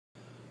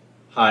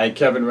Hi,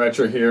 Kevin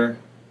Retcher here,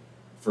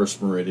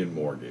 First Meridian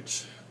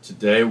Mortgage.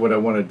 Today what I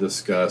want to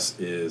discuss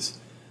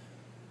is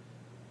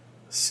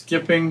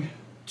skipping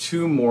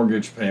 2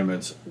 mortgage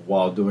payments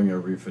while doing a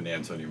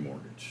refinance on your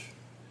mortgage,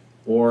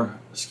 or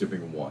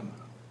skipping 1.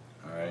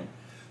 Alright,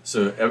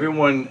 so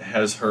everyone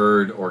has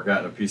heard or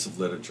gotten a piece of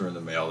literature in the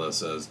mail that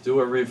says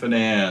do a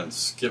refinance,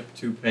 skip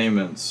 2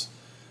 payments,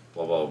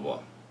 blah blah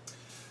blah.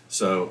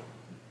 So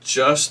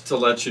just to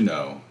let you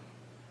know,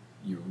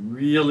 you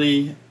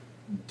really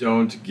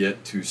don't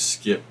get to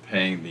skip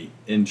paying the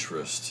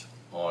interest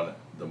on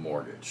the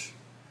mortgage.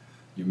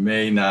 You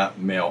may not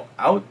mail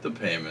out the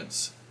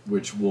payments,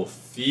 which will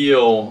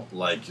feel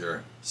like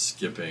you're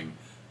skipping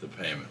the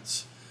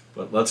payments.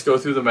 But let's go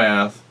through the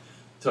math,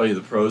 tell you the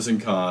pros and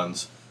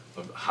cons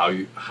of how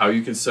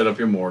you can set up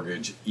your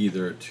mortgage,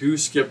 either to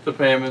skip the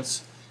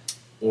payments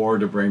or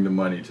to bring the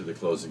money to the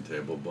closing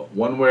table. But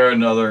one way or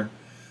another,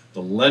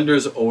 the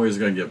lender's always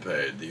going to get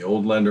paid, the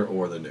old lender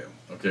or the new.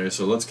 Okay,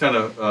 so let's kind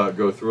of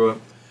go through it.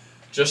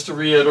 Just to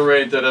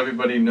reiterate that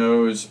everybody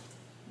knows,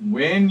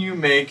 when you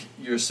make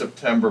your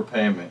September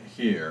payment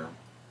here,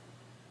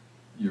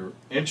 your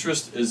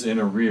interest is in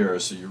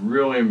arrears, so you're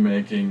really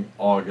making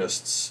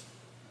August's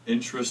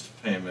interest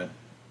payment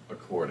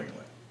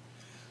accordingly.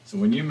 So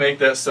when you make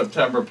that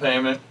September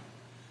payment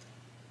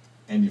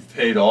and you've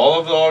paid all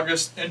of the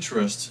August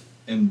interest,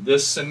 in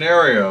this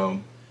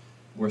scenario,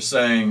 we're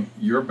saying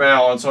your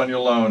balance on your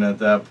loan at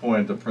that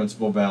point, the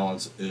principal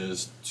balance,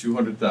 is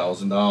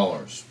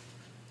 $200,000.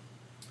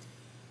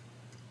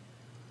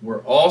 We're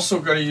also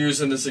going to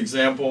use in this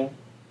example,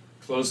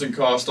 closing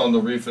cost on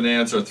the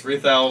refinance are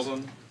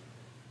 $3,000.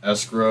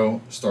 Escrow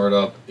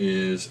startup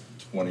is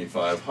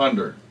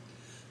 $2,500. If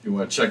you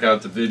want to check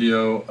out the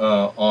video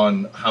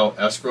on how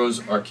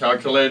escrows are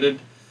calculated,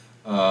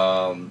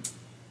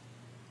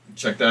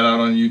 check that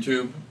out on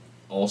YouTube.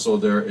 Also,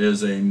 there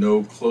is a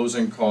no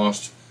closing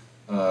cost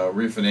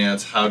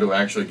refinance, how to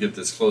actually get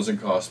this closing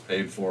cost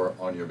paid for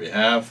on your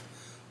behalf,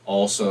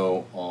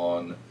 also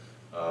on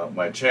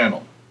my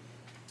channel.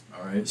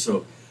 All right,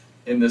 so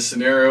in this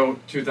scenario,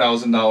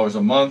 $2,000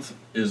 a month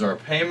is our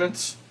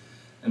payments,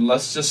 and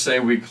let's just say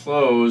we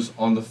close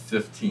on the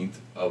 15th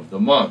of the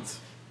month.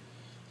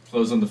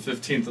 Close on the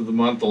 15th of the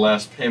month, the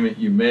last payment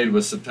you made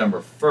was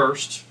September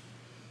 1st.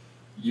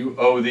 You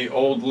owe the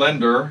old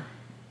lender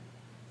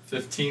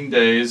 15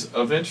 days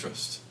of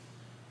interest.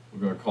 We're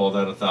going to call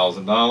that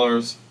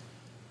 $1,000.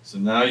 So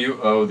now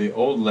you owe the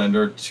old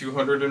lender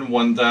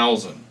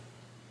 $201,000.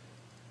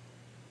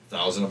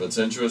 $1,000 of its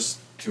interest,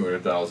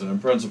 $200,000 in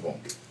principal.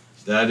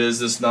 That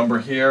is this number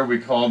here. We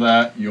call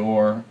that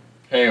your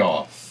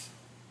payoff.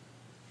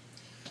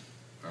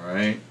 All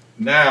right.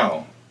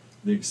 Now,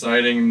 the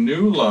exciting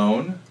new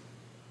loan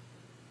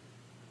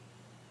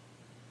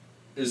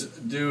is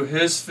due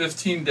his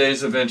 15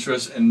 days of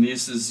interest, and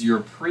this is your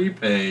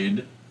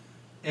prepaid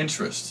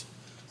interest.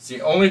 It's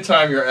the only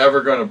time you're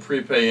ever going to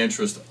prepay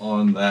interest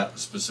on that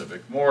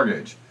specific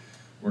mortgage.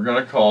 We're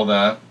going to call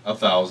that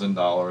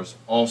 $1,000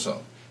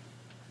 also.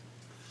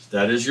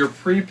 That is your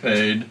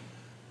prepaid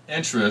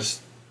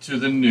interest to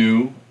the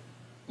new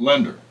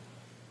lender.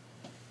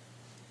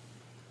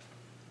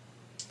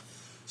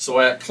 So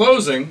at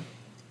closing,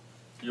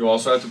 you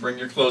also have to bring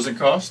your closing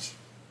cost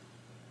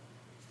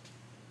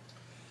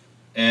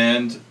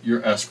and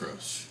your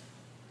escrows.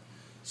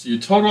 So your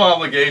total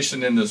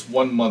obligation in this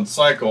 1 month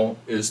cycle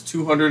is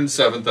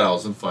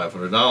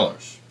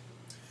 $207,500.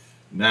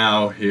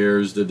 Now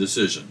here's the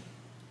decision.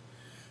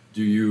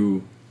 Do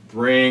you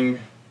bring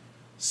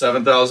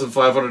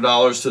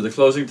 $7,500 to the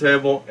closing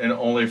table and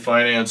only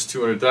finance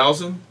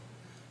 $200,000,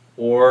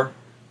 or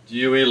do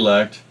you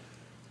elect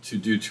to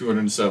do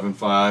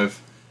 $207,500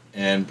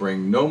 and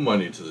bring no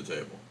money to the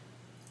table?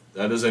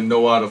 That is a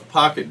no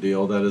out-of-pocket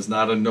deal. That is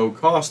not a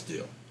no-cost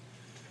deal.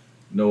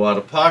 No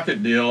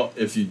out-of-pocket deal,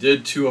 if you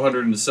did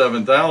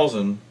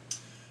 $207,000,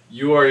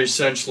 you are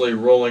essentially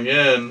rolling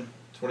in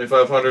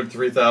 $2,500,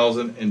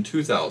 $3,000, and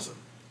 $2,000.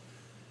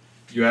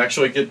 You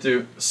actually get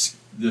to,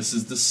 this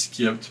is the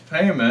skipped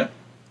payment.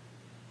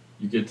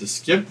 You get to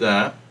skip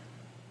that.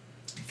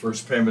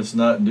 First payment's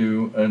not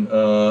due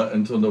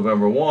until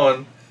November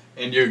 1,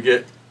 and you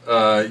get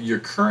your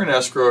current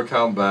escrow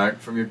account back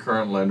from your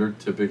current lender,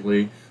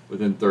 typically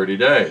within 30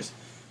 days.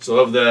 So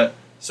of that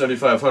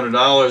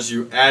 $7,500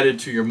 you added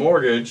to your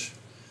mortgage,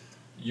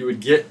 you would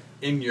get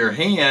in your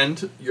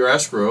hand your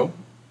escrow,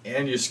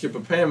 and you skip a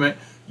payment,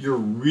 you're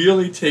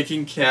really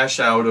taking cash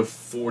out of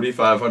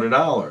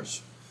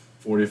 $4,500.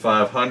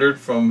 $4,500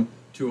 from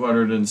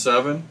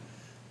 207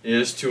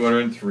 is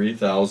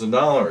 $203,000.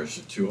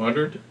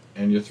 $200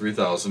 and your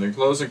 $3,000 in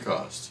closing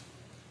costs.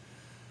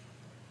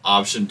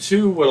 Option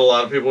 2, what a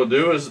lot of people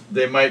do is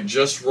they might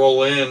just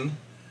roll in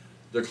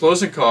the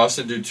closing costs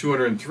and do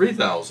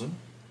 $203,000.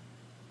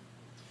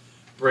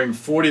 Bring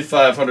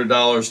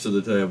 $4,500 to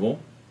the table,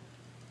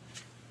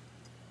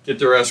 get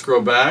their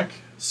escrow back,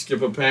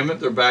 skip a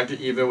payment, they're back to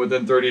even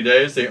within 30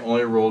 days, they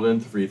only rolled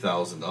in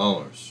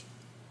 $3,000.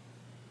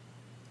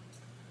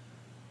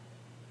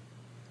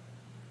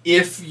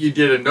 If you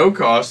did a no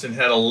cost and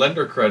had a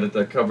lender credit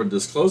that covered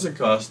this closing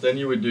cost, then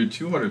you would do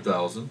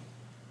 $200,000,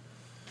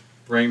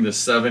 bring the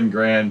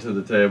 $7,000 to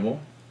the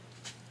table.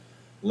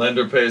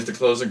 Lender pays the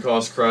closing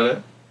cost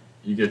credit.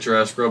 You get your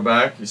escrow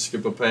back. You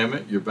skip a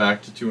payment. You're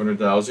back to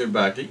 $200,000. You're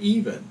back to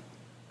even.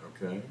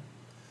 Okay.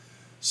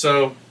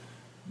 So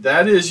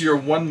that is your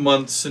 1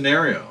 month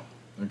scenario.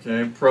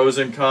 Okay. Pros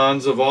and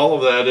cons of all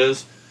of that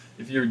is,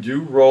 if you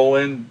do roll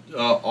in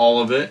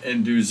all of it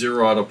and do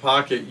zero out of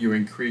pocket, you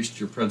increased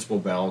your principal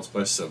balance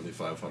by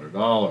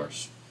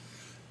 $7,500.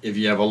 If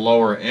you have a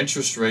lower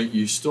interest rate,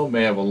 you still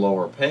may have a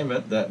lower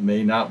payment. That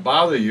may not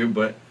bother you,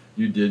 but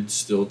you did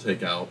still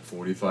take out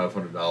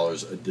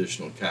 $4,500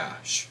 additional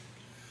cash.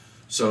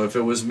 So if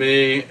it was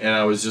me and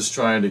I was just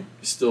trying to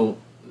still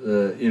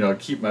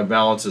keep my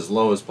balance as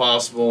low as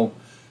possible,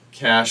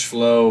 cash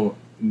flow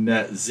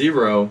net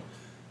zero,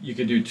 you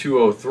could do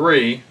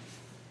 203.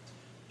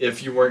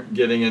 If you weren't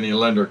getting any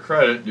lender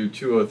credit, do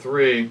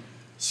 203,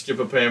 skip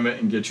a payment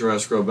and get your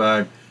escrow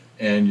back,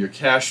 and your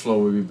cash flow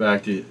will be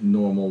back to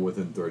normal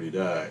within 30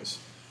 days.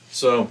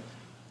 So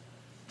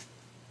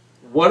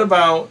what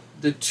about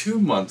the 2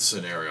 month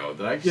scenario?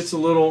 That gets a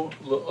little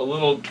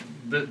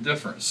bit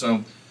different.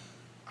 So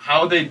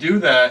how they do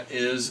that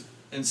is,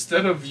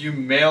 instead of you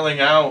mailing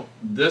out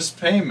this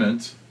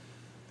payment,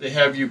 they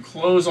have you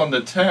close on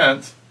the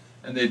 10th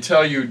and they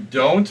tell you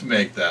don't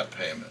make that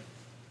payment.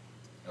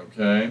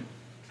 Okay?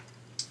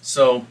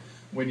 So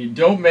when you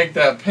don't make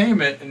that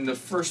payment, in the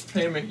first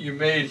payment you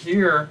made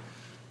here,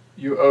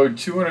 you owed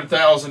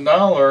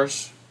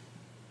 $200,000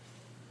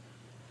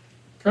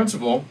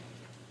 principal,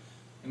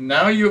 and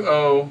now you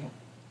owe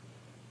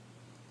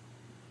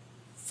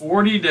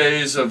 40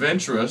 days of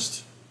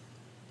interest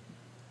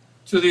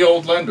to the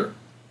old lender,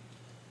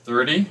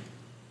 30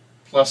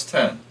 plus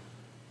 10.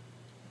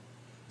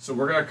 So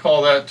we're going to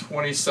call that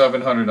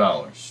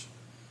 $2,700.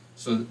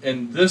 So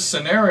in this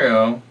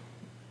scenario,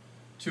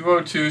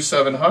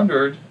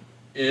 $202,700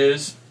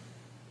 is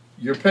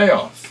your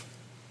payoff.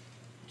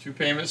 2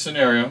 payment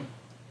scenario.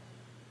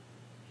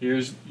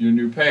 Here's your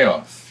new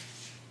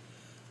payoff.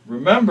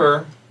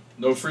 Remember,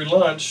 no free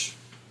lunch.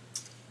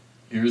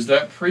 Here's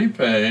that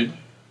prepaid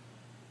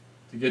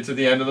to get to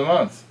the end of the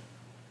month.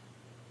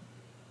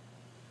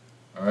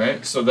 All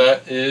right, so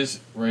that is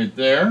right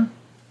there.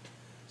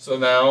 So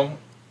now,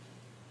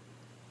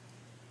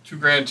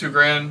 $2,000,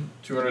 $2,000,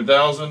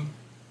 $200,000.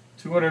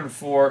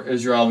 204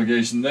 is your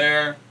obligation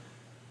there.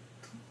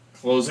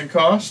 Closing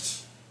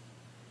costs,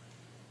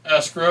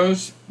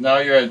 escrows. Now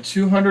you're at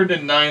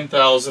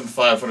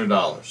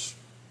 $209,500.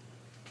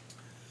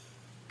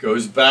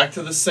 Goes back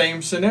to the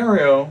same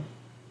scenario.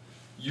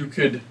 You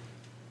could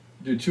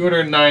do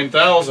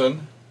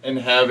 $209,000 and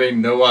have a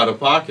no out of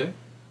pocket.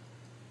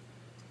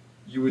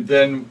 You would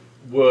then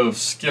have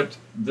skipped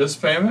this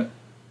payment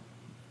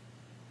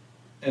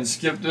and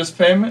skipped this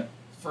payment.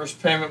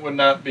 First payment would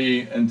not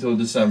be until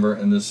December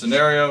in this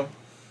scenario.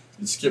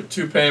 You'd skip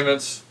 2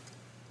 payments,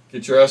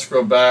 get your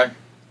escrow back.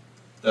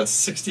 That's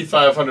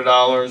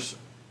 $6,500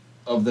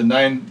 of the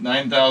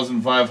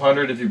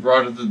 $9,500 if you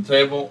brought it to the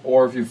table,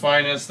 or if you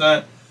finance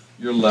that,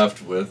 you're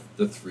left with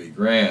the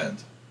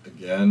 $3,000.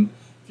 Again,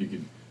 if you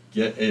could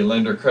get a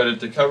lender credit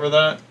to cover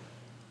that,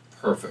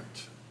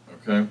 perfect.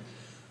 Okay.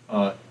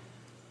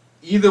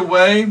 Either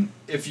way,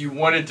 if you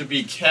wanted to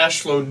be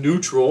cash flow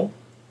neutral,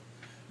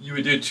 you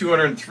would do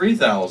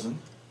 $203,000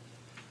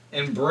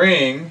 and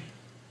bring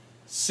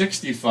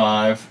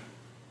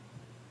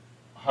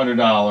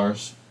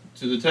 $6,500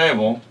 to the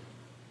table.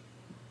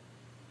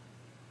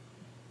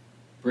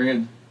 Bring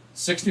in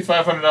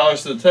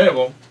 $6,500 to the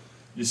table.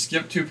 You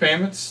skip 2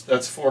 payments.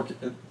 That's 4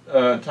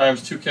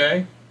 times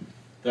 2K.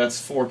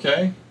 That's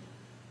 4K.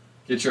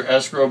 Get your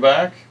escrow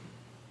back,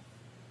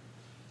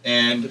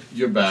 and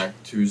you're back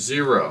to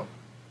zero.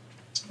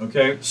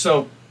 Okay,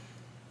 so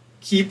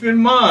keep in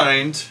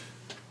mind,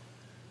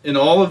 in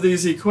all of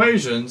these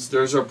equations,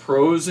 there's a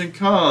pros and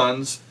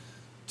cons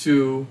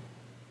to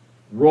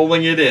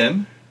rolling it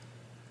in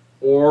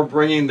or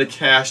bringing the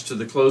cash to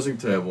the closing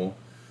table,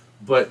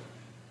 but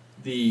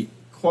the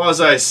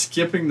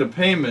quasi-skipping the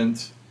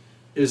payment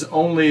is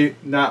only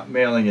not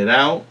mailing it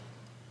out.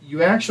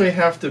 You actually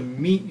have to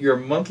meet your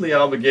monthly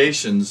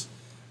obligations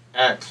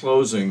at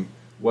closing,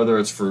 whether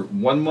it's for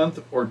 1 month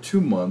or 2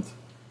 months,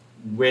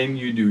 when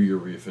you do your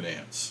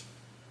refinance.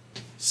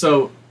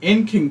 So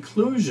in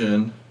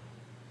conclusion,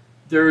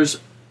 there's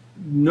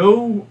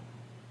no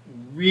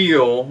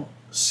real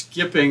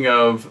skipping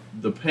of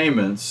the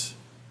payments.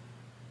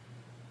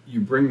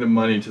 You bring the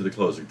money to the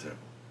closing table.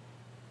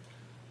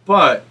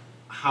 But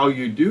how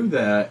you do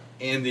that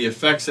and the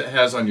effects it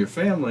has on your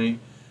family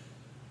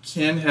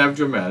can have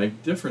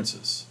dramatic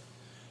differences.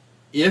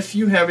 If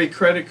you have a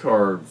credit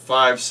card,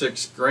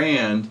 $5-6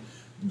 grand,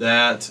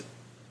 that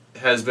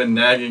has been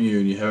nagging you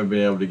and you haven't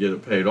been able to get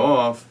it paid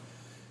off,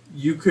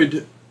 you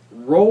could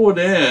roll it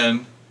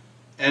in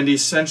and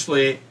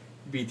essentially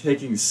be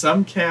taking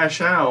some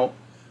cash out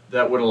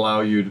that would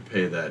allow you to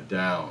pay that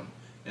down.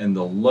 And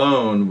the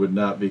loan would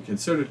not be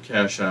considered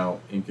cash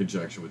out in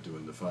conjunction with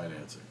doing the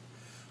financing.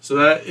 So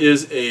that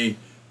is a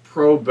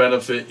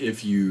pro-benefit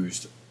if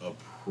used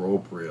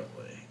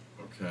appropriately,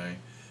 okay?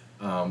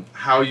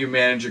 How you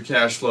manage your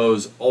cash flow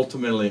is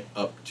ultimately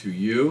up to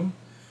you,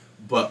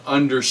 but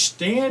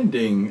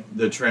understanding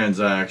the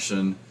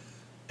transaction,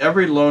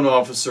 every loan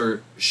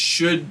officer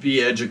should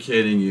be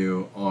educating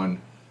you on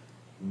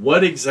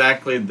what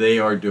exactly they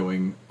are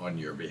doing on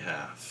your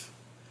behalf.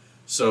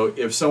 So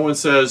if someone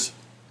says,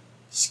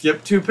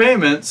 skip 2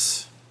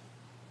 payments,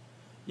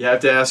 you have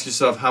to ask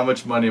yourself, how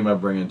much money am I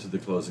bringing to the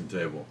closing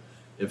table?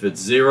 If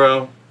it's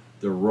 0,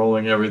 they're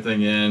rolling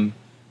everything in.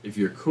 If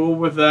you're cool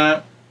with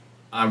that,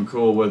 I'm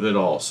cool with it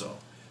also.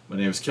 My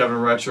name is Kevin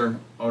Retcher,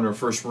 owner of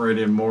First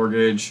Meridian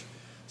Mortgage,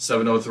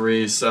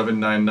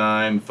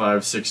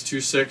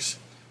 703-799-5626.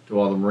 To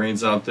all the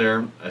Marines out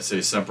there, I say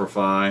Semper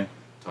Fi.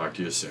 Talk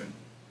to you soon.